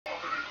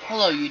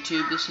Hello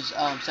YouTube, this is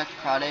Second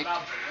Product.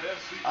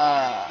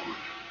 I'm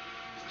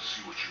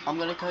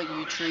gonna cut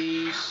yew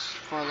trees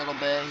for a little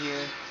bit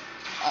here,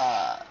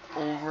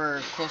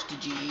 over close to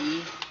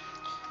GE.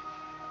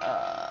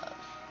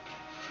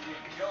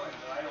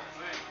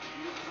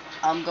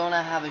 I'm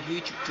gonna have a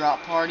huge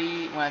drop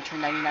party when I turn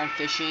 99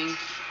 fishing.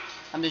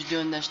 I'm just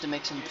doing this to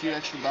make some few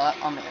extra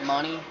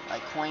money,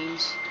 like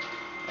coins.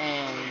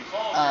 And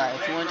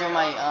if you want to join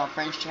my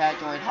friends chat,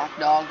 join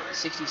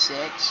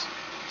HawkDog66.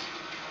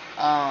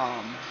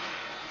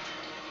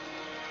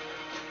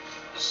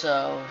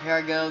 So here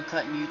I go,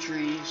 cutting yew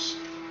trees.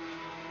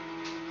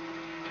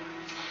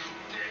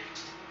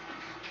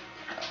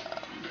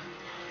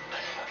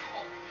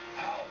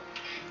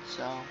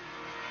 So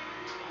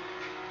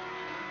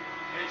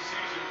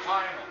mid-season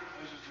final.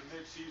 This is the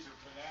mid-season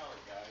finale,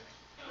 guys.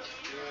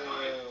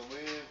 Yeah,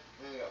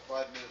 we got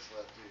 5 minutes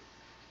left too.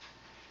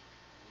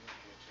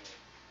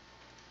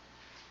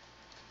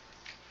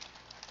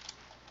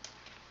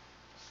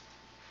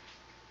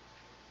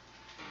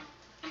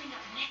 Coming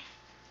up next,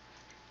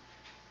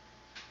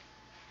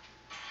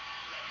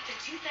 the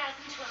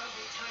 2012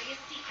 Victoria's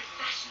Secret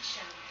Fashion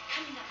Show.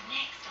 Coming up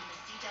next on the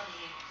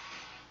CW.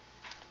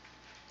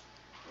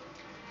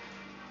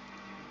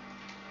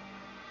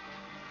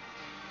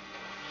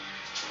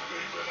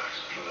 Relax,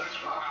 relax.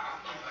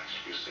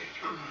 You're safe.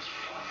 You're in this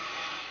fun.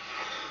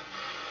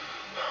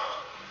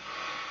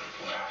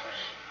 What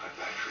happened?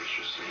 I traced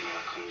your signal.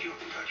 I cleaned you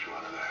up and got you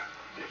out of there.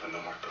 You have a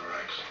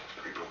pneumothorax,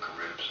 3 broken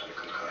ribs, and a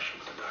concussion,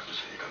 but the doctor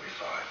said you're gonna be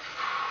fine.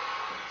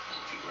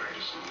 You ready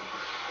to see me?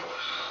 Of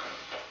course.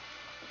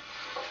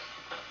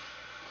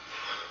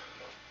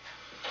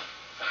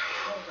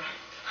 All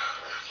right.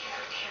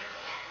 You're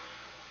terrible.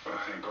 Well,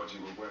 thank God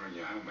you were wearing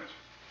your helmet.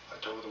 I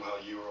told them how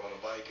you were on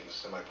a bike and the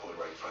semi pulled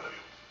right in front of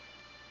you.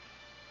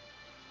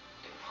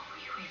 What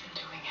were you even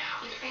doing out?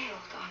 You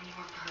failed on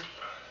your party.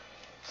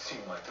 It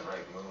seemed like the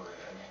right move.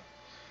 I mean,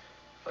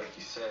 like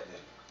you said,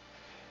 it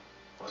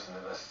wasn't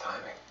the best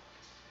timing.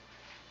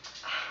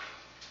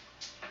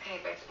 Okay,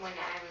 but when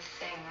I was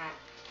saying that,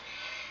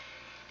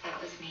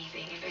 that was me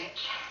being a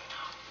bitch.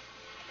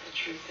 The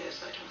truth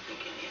is, I don't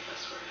think any of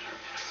us were at our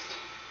best.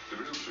 The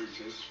real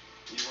truth is,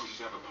 you wanted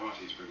to have a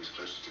party to bring us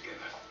closer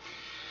together.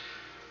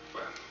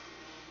 Well,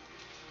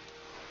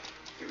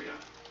 here we are.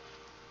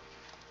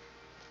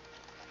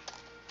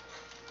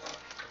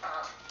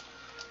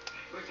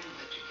 We're gonna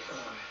let you get some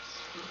rest.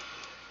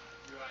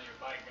 You on your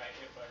bike got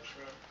hit by a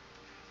truck.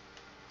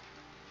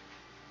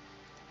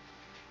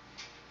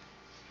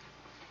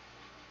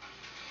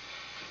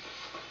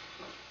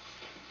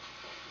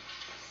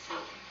 So,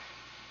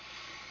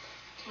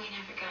 we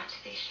never got to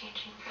the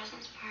exchanging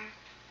presents part.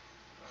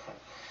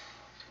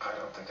 I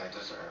don't think I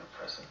deserve a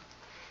present.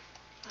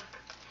 Look,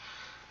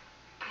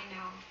 I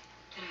know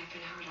that I've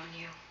been hard on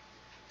you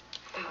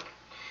about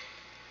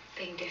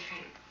being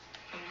different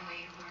from the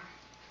way you were.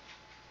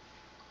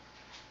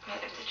 But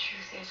the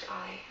truth is,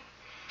 Ollie,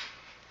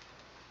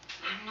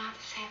 I'm not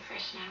the same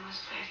person I was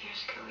 5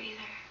 years ago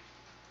either.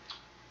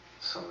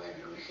 So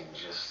maybe we can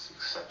just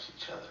accept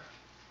each other.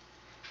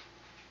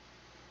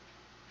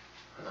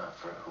 Not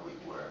for who we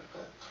were,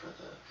 but for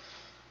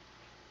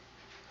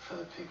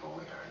the people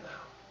we are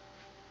now.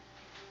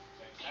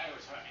 That guy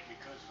was hunting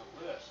because of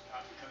the list,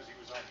 not because he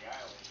was on the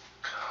island.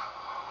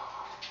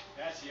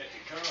 That's yet to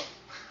come.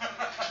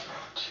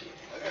 Cheating.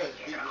 I gotta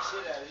beat the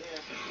shit out of him.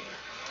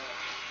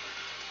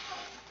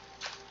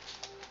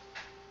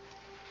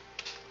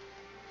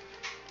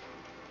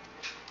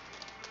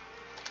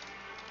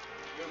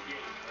 You'll get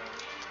it, bro.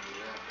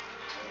 Yeah.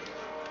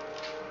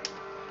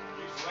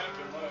 He's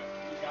limping, look.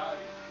 He got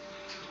it.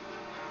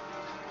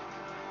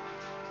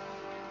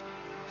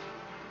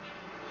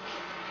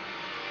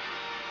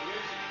 Who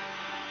is he?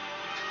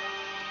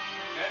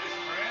 Is that his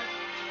friend?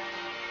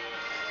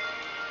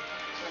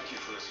 Thank you,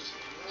 Felicity.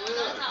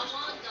 That's how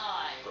one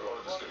guy. But all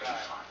of it's gonna be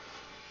fine.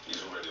 He's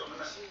already on the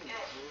map. I'm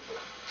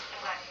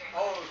glad to hear it.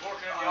 Oh, he was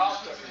working in the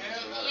office with him?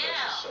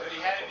 Yeah. That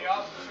he had in the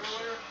office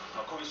earlier?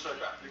 I'll call you straight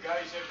back. The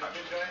guy he said for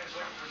midnight is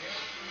looking for him?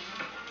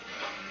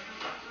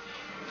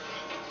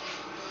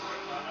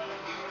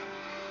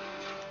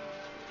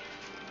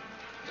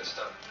 It's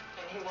done.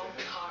 And he won't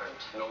be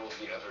harmed. Nor will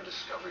he ever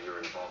discover your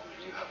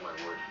involvement. You have my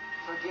word.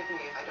 Forgive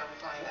me if I don't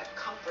find that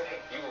comforting.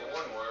 You were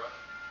one, Moira.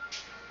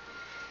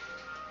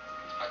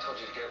 I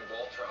told you to get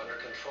Walter under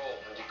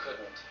control, and you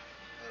couldn't.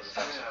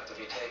 Steps have to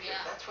be taken.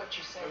 Yeah. That's what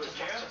you said It to was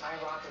him? justify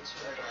Robin's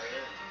murder.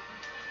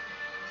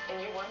 And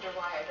you wonder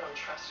why I don't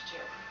trust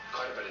you.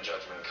 Quite a bit of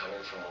judgment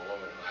coming from a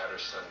woman who had her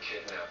son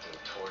kidnapped and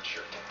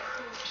tortured. To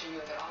prove to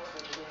you that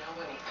Oliver didn't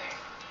know anything.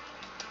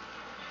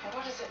 And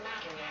what does it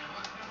matter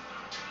now?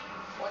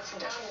 What's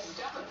done is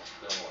done.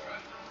 No,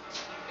 Moira.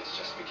 It's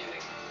just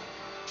beginning.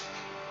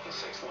 In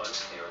 6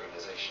 months, the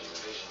organization's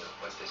vision of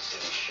what this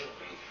city should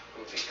be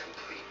will be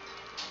complete.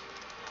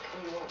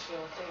 And you won't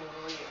feel a thing,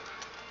 will you?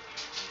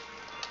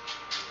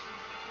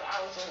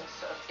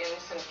 Thousands of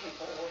innocent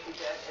people will be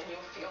dead, and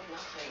you'll feel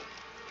nothing.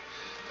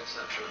 That's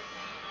not true.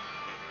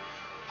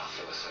 I'll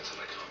feel a sense of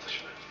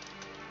accomplishment.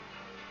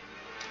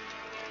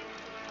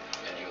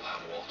 And you'll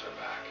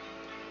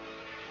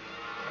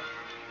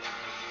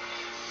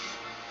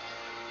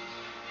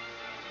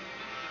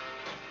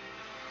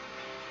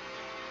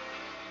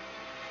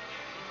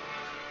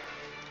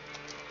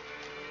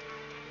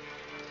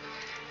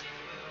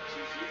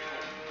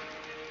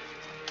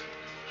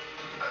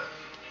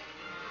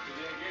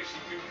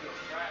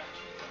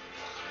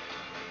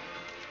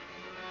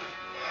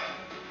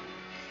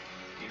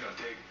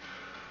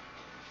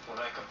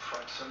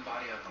confront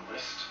somebody on the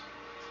list?